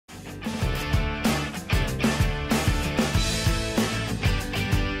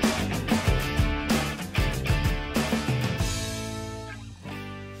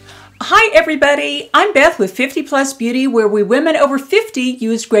Hi everybody, I'm Beth with 50 Plus Beauty, where we women over 50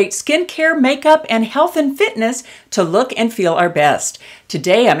 use great skincare, makeup, and health and fitness to look and feel our best.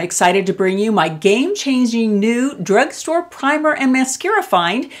 Today I'm excited to bring you my game-changing new drugstore primer and mascara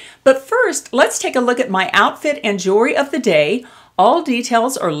find. But first, let's take a look at my outfit and jewelry of the day. All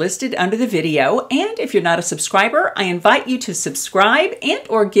details are listed under the video, and if you're not a subscriber, I invite you to subscribe and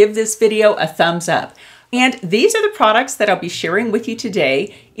or give this video a thumbs up. And these are the products that I'll be sharing with you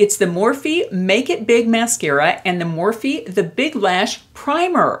today. It's the Morphe Make It Big Mascara and the Morphe the Big Lash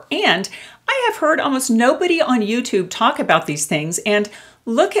Primer. And I have heard almost nobody on YouTube talk about these things, and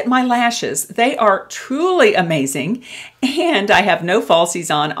look at my lashes. They are truly amazing, and I have no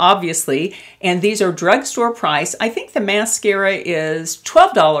falsies on, obviously, and these are drugstore price. I think the mascara is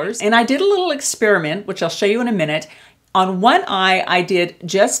 $12, and I did a little experiment, which I'll show you in a minute. On one eye, I did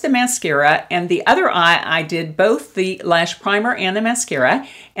just the mascara, and the other eye, I did both the lash primer and the mascara,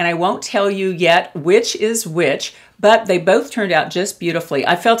 and I won't tell you yet which is which, but they both turned out just beautifully.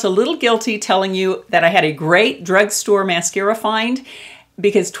 I felt a little guilty telling you that I had a great drugstore mascara find,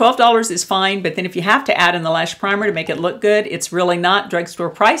 because $12 is fine, but then if you have to add in the lash primer to make it look good, it's really not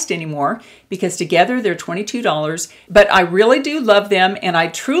drugstore priced anymore, because together they're $22. But I really do love them, and I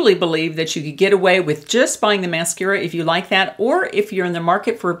truly believe that you could get away with just buying the mascara if you like that, or if you're in the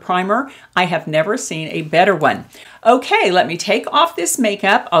market for a primer. I have never seen a better one. Okay, let me take off this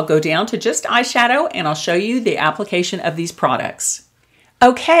makeup. I'll go down to just eyeshadow, and I'll show you the application of these products.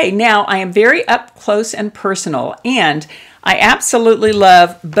 Okay, now I am very up close and personal, and I absolutely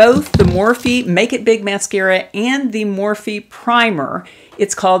love both the Morphe Make It Big Mascara and the Morphe Primer.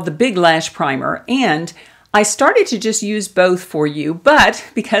 It's called the Big Lash Primer, and I started to just use both for you, but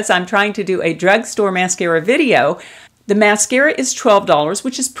because I'm trying to do a drugstore mascara video, the mascara is $12,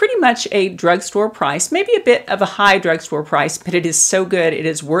 which is pretty much a drugstore price, maybe a bit of a high drugstore price, but it is so good, it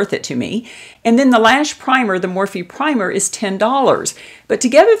is worth it to me. And then the lash primer, the Morphe Primer, is $10, but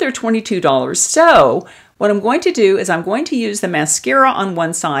together they're $22. So what I'm going to do is I'm going to use the mascara on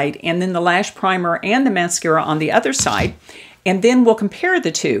one side and then the lash primer and the mascara on the other side, and then we'll compare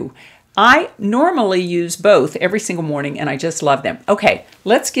the two. I normally use both every single morning, and I just love them. Okay,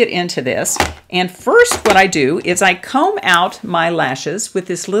 let's get into this. And first what I do is I comb out my lashes with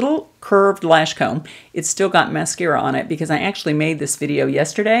this little curved lash comb. It's still got mascara on it because I actually made this video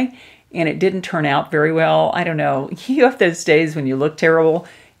yesterday and it didn't turn out very well. I don't know. You have those days when you look terrible,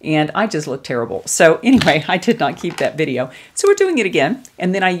 and I just look terrible. So anyway, I did not keep that video. So we're doing it again.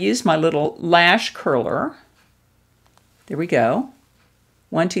 And then I use my little lash curler. There we go.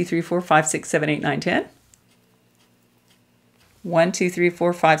 1, 2, 3, 4, 5, 6, 7, 8, 9, 10. 1, 2, 3,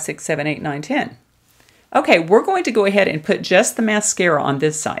 4, 5, 6, 7, 8, 9, 10. Okay, we're going to go ahead and put just the mascara on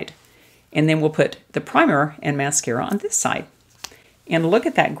this side. And then we'll put the primer and mascara on this side. And look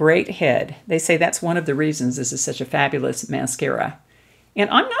at that great head. They say that's one of the reasons this is such a fabulous mascara. And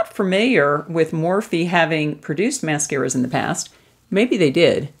I'm not familiar with Morphe having produced mascaras in the past. Maybe they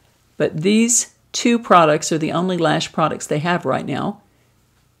did, but these two products are the only lash products they have right now.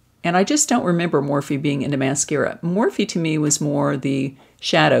 And I just don't remember Morphe being into mascara. Morphe to me was more the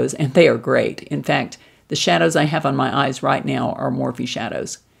shadows, and they are great. In fact, the shadows I have on my eyes right now are Morphe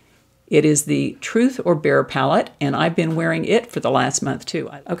shadows. It is the Truth or Bare palette, and I've been wearing it for the last month too.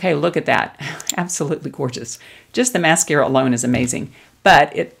 Okay, look at that. Absolutely gorgeous. Just the mascara alone is amazing.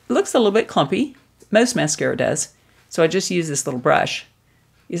 But it looks a little bit clumpy. Most mascara does. So I just use this little brush.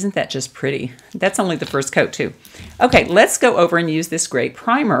 Isn't that just pretty? That's only the first coat too. Okay, let's go over and use this great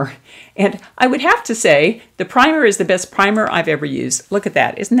primer. And I would have to say the primer is the best primer I've ever used. Look at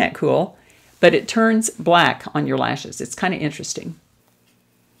that, isn't that cool? But it turns black on your lashes. It's kind of interesting.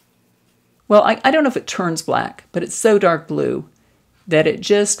 Well, I don't know if it turns black, but it's so dark blue that it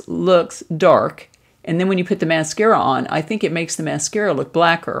just looks dark. And then when you put the mascara on, I think it makes the mascara look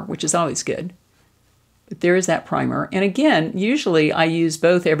blacker, which is always good. But there is that primer. And again, usually I use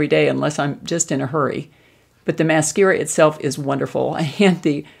both every day unless I'm just in a hurry. But the mascara itself is wonderful, and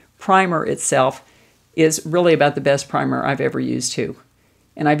the primer itself is really about the best primer I've ever used too.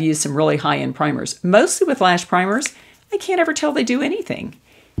 And I've used some really high-end primers. Mostly with lash primers, I can't ever tell they do anything.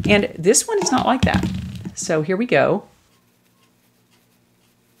 And this one is not like that. So here we go.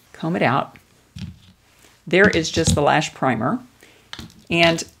 Comb it out. There is just the lash primer.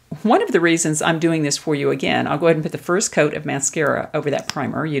 And one of the reasons I'm doing this for you again, I'll go ahead and put the first coat of mascara over that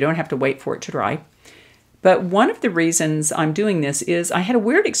primer. You don't have to wait for it to dry. But one of the reasons I'm doing this is I had a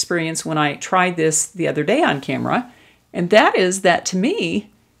weird experience when I tried this the other day on camera. And that is that to me,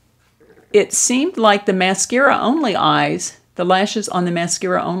 it seemed like the mascara only eyes, the lashes on the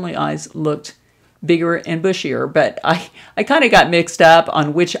mascara only eyes looked bigger and bushier, but I kind of got mixed up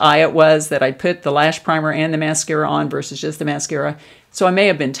on which eye it was that I put the lash primer and the mascara on versus just the mascara. So I may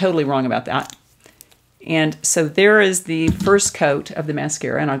have been totally wrong about that. And so there is the first coat of the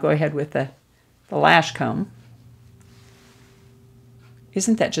mascara, and I'll go ahead with the lash comb.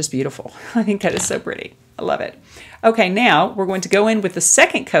 Isn't that just beautiful? I think that is so pretty. I love it. Okay, now we're going to go in with the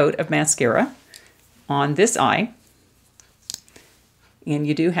second coat of mascara on this eye. And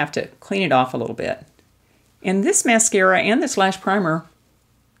you do have to clean it off a little bit. And this mascara and this lash primer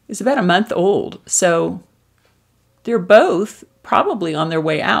is about a month old, so they're both probably on their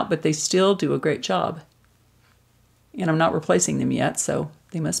way out, but they still do a great job. And I'm not replacing them yet, so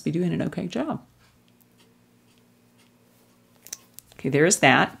they must be doing an okay job. Okay, there's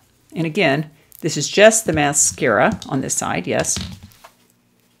that. And again, this is just the mascara on this side, yes.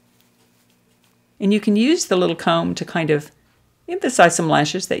 And you can use the little comb to kind of emphasize some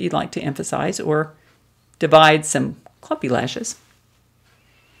lashes that you'd like to emphasize, or divide some clumpy lashes.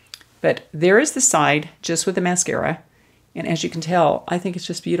 But there is the side just with the mascara, and as you can tell, I think it's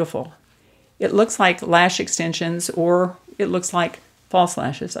just beautiful. It looks like lash extensions, or it looks like false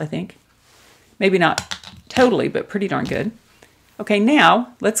lashes, I think. Maybe not totally, but pretty darn good. Okay,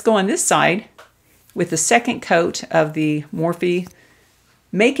 now let's go on this side with the second coat of the Morphe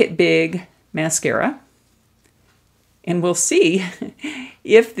Make It Big mascara. And we'll see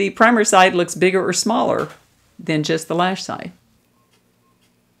if the primer side looks bigger or smaller than just the lash side.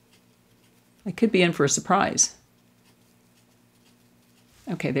 I could be in for a surprise.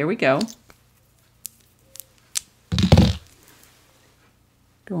 Okay, there we go.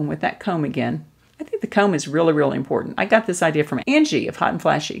 Going with that comb again. I think the comb is really, really important. I got this idea from Angie of Hot and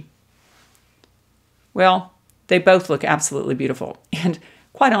Flashy. Well, they both look absolutely beautiful. And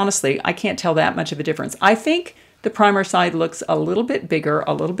quite honestly, I can't tell that much of a difference. I think the primer side looks a little bit bigger,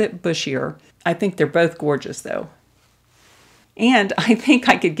 a little bit bushier. I think they're both gorgeous though. And I think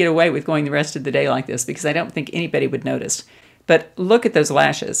I could get away with going the rest of the day like this because I don't think anybody would notice. But look at those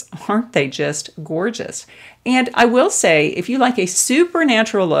lashes. Aren't they just gorgeous? And I will say, if you like a super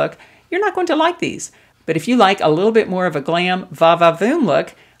natural look, you're not going to like these. But if you like a little bit more of a glam va-va-voom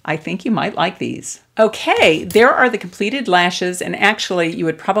look, I think you might like these. Okay, there are the completed lashes, and actually you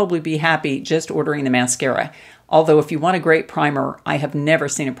would probably be happy just ordering the mascara. Although if you want a great primer, I have never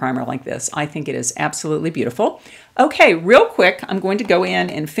seen a primer like this. I think it is absolutely beautiful. Okay, real quick, I'm going to go in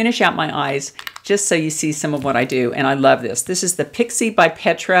and finish out my eyes just so you see some of what I do, and I love this. This is the Pixie by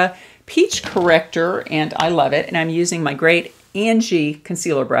Petra Peach Corrector, and I love it. And I'm using my great Angie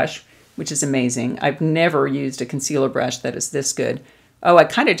concealer brush, which is amazing. I've never used a concealer brush that is this good. Oh, I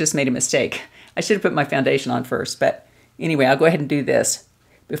kind of just made a mistake. I should have put my foundation on first, but anyway, I'll go ahead and do this.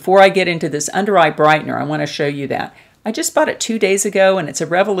 Before I get into this under eye brightener, I want to show you that. I just bought it 2 days ago, and it's a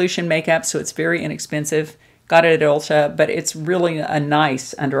Revolution makeup, so it's very inexpensive. Got it at Ulta, but it's really a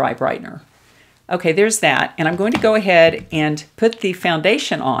nice under eye brightener. Okay, there's that, and I'm going to go ahead and put the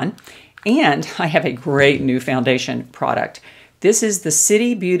foundation on, and I have a great new foundation product. This is the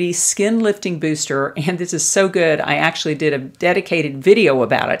City Beauty Skin Lifting Booster, and this is so good. I actually did a dedicated video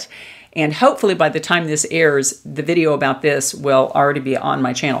about it. And hopefully by the time this airs, the video about this will already be on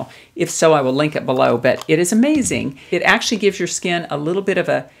my channel. If so, I will link it below, but it is amazing. It actually gives your skin a little bit of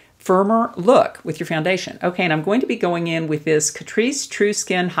a firmer look with your foundation. Okay, and I'm going to be going in with this Catrice True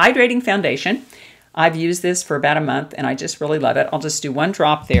Skin Hydrating Foundation. I've used this for about a month, and I just really love it. I'll just do 1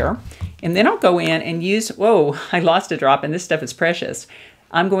 drop there, and then I'll go in and use, whoa, I lost a drop, and this stuff is precious.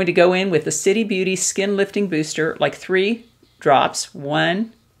 I'm going to go in with the City Beauty Skin Lifting Booster, like 3 drops,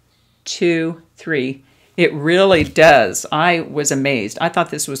 1, 2, 3. It really does. I was amazed. I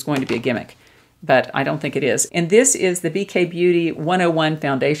thought this was going to be a gimmick, but I don't think it is. And this is the BK Beauty 101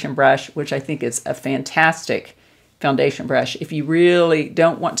 foundation brush, which I think is a fantastic foundation brush. If you really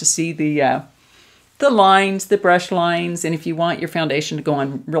don't want to see the lines, the brush lines, and if you want your foundation to go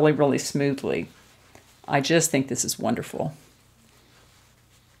on really, really smoothly, I just think this is wonderful.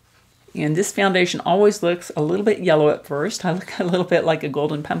 And this foundation always looks a little bit yellow at first. I look a little bit like a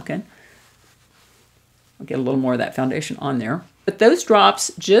golden pumpkin. I'll get a little more of that foundation on there. But those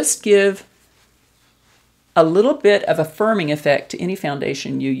drops just give a little bit of a firming effect to any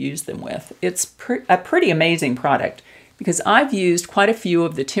foundation you use them with. It's a pretty amazing product because I've used quite a few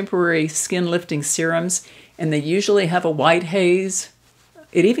of the temporary skin lifting serums, and they usually have a white haze.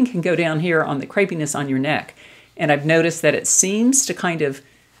 It even can go down here on the crepiness on your neck. And I've noticed that it seems to kind of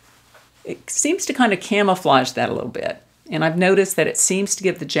camouflage that a little bit. And I've noticed that it seems to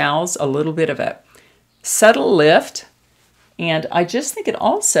give the jowls a little bit of a subtle lift. And I just think it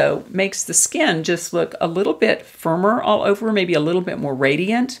also makes the skin just look a little bit firmer all over, maybe a little bit more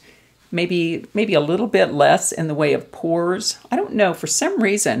radiant. maybe a little bit less in the way of pores. I don't know, for some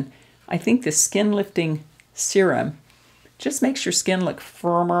reason, I think the skin lifting serum just makes your skin look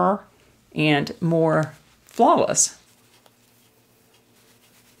firmer and more flawless.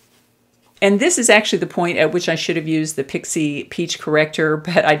 And this is actually the point at which I should have used the Pixie Peach Corrector,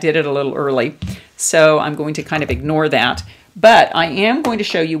 but I did it a little early. So I'm going to kind of ignore that. But I am going to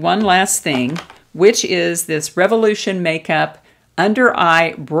show you one last thing, which is this Revolution Makeup Under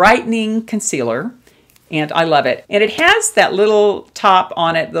Eye Brightening Concealer. And I love it. And it has that little top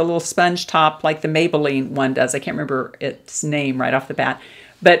on it, the little sponge top like the Maybelline one does. I can't remember its name right off the bat.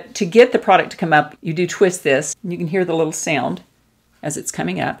 But to get the product to come up, you do twist this. You can hear the little sound as it's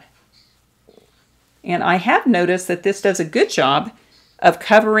coming up. And I have noticed that this does a good job of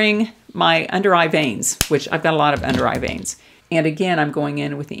covering my under eye veins, which I've got a lot of under eye veins. And again, I'm going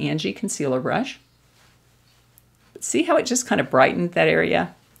in with the Angie concealer brush. But see how it just kind of brightened that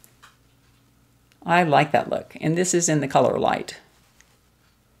area? I like that look. And this is in the color Light.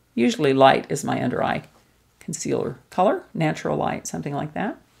 Usually Light is my under eye concealer color, Natural Light, something like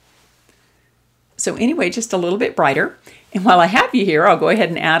that. So anyway, just a little bit brighter. And while I have you here, I'll go ahead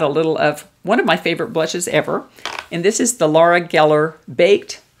and add a little of one of my favorite blushes ever. And this is the Laura Geller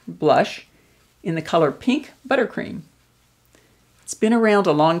Baked Blush in the color Pink Buttercream. It's been around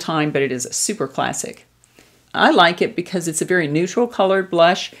a long time, but it is a super classic. I like it because it's a very neutral colored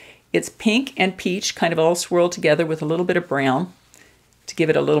blush. It's pink and peach kind of all swirled together with a little bit of brown to give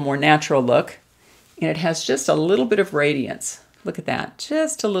it a little more natural look. And it has just a little bit of radiance. Look at that,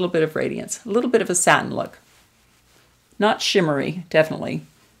 just a little bit of radiance, a little bit of a satin look. Not shimmery, definitely,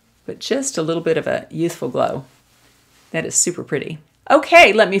 but just a little bit of a youthful glow. That is super pretty.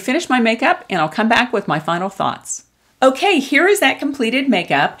 Okay, let me finish my makeup and I'll come back with my final thoughts. Okay, here is that completed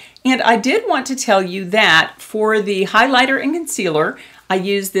makeup. And I did want to tell you that for the highlighter and concealer, I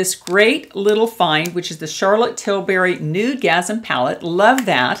used this great little find, which is the Charlotte Tilbury Nudegasm palette. Love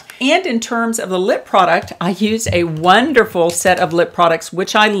that. And in terms of the lip product, I used a wonderful set of lip products,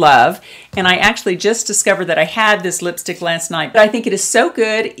 which I love. And I actually just discovered that I had this lipstick last night. But I think it is so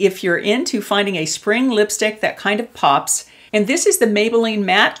good if you're into finding a spring lipstick that kind of pops. And this is the Maybelline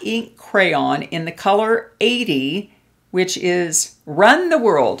Matte Ink Crayon in the color 80, which is Run the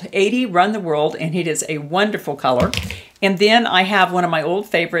World. 80 Run the World, and it is a wonderful color. And then I have one of my old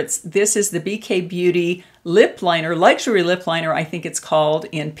favorites. This is the BK Beauty Lip Liner, Luxury Lip Liner, I think it's called,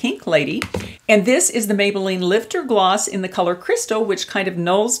 in Pink Lady. And this is the Maybelline Lifter Gloss in the color Crystal, which kind of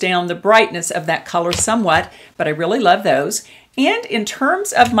nulls down the brightness of that color somewhat, but I really love those. And in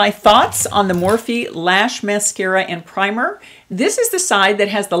terms of my thoughts on the Morphe Lash Mascara and Primer, this is the side that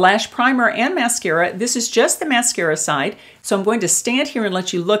has the lash primer and mascara. This is just the mascara side. So I'm going to stand here and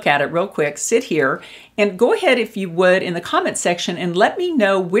let you look at it real quick. Sit here and go ahead, if you would, in the comment section and let me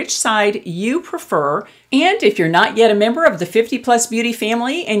know which side you prefer. And if you're not yet a member of the 50 Plus Beauty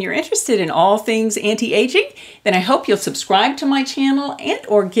family and you're interested in all things anti-aging, then I hope you'll subscribe to my channel and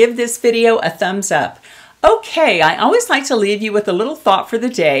or give this video a thumbs up. Okay, I always like to leave you with a little thought for the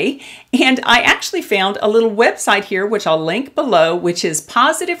day, and I actually found a little website here, which I'll link below, which is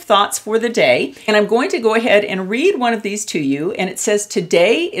Positive Thoughts for the Day, and I'm going to go ahead and read one of these to you, and it says,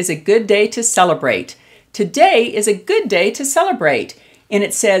 "Today is a good day to celebrate. Today is a good day to celebrate." And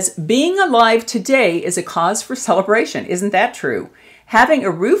it says, "Being alive today is a cause for celebration." Isn't that true? Having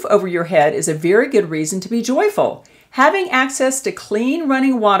a roof over your head is a very good reason to be joyful. Having access to clean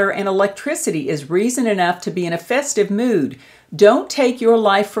running water and electricity is reason enough to be in a festive mood. Don't take your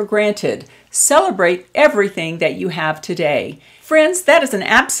life for granted. Celebrate everything that you have today. Friends, that is an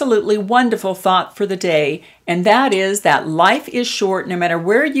absolutely wonderful thought for the day, and that is that life is short no matter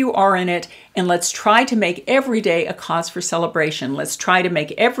where you are in it, and let's try to make every day a cause for celebration. Let's try to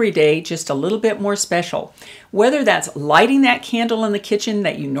make every day just a little bit more special. Whether that's lighting that candle in the kitchen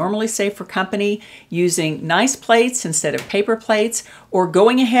that you normally save for company, using nice plates instead of paper plates, or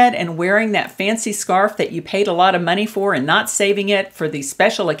going ahead and wearing that fancy scarf that you paid a lot of money for and not saving it for the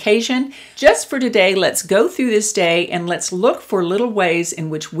special occasion. Just for today, let's go through this day and let's look for little ways in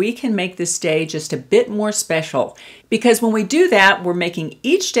which we can make this day just a bit more special. Because when we do that, we're making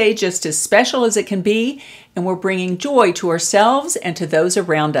each day just as special as it can be, and we're bringing joy to ourselves and to those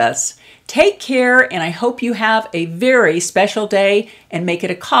around us. Take care, and I hope you have a very special day and make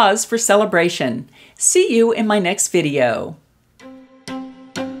it a cause for celebration. See you in my next video.